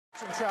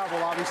And travel,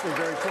 obviously,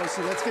 very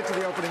closely. Let's get to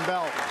the opening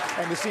bell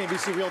and the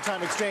CNBC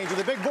real-time exchange with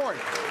the big board.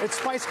 It's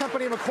Spice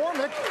Company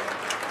McCormick.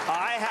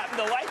 I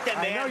happen to like them.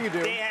 I know you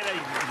do. They had a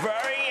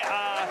very,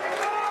 a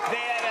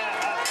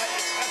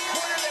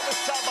quarter that was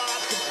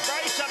suboptimal,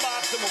 very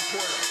suboptimal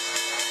quarter.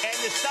 And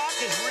the stock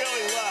is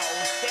really low.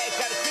 It's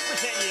got a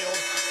 2% yield.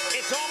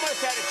 It's almost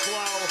at its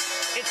low.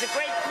 It's a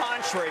great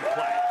contrary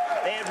play.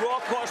 They had raw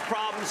cost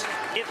problems.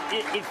 If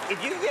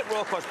you can get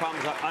raw cost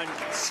problems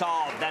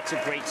unsolved, that's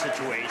a great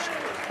situation.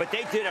 But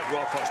they did have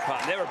raw cost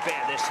problems. They were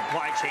bad. There's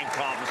supply chain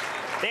problems.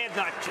 They have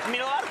not. I mean,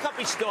 a lot of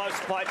companies still have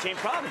supply chain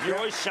problems. You're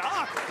always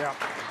shocked. Yeah.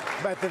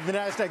 But the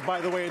NASDAQ,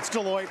 by the way, it's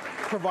Deloitte,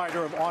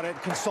 provider of audit,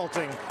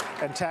 consulting,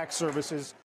 and tax services.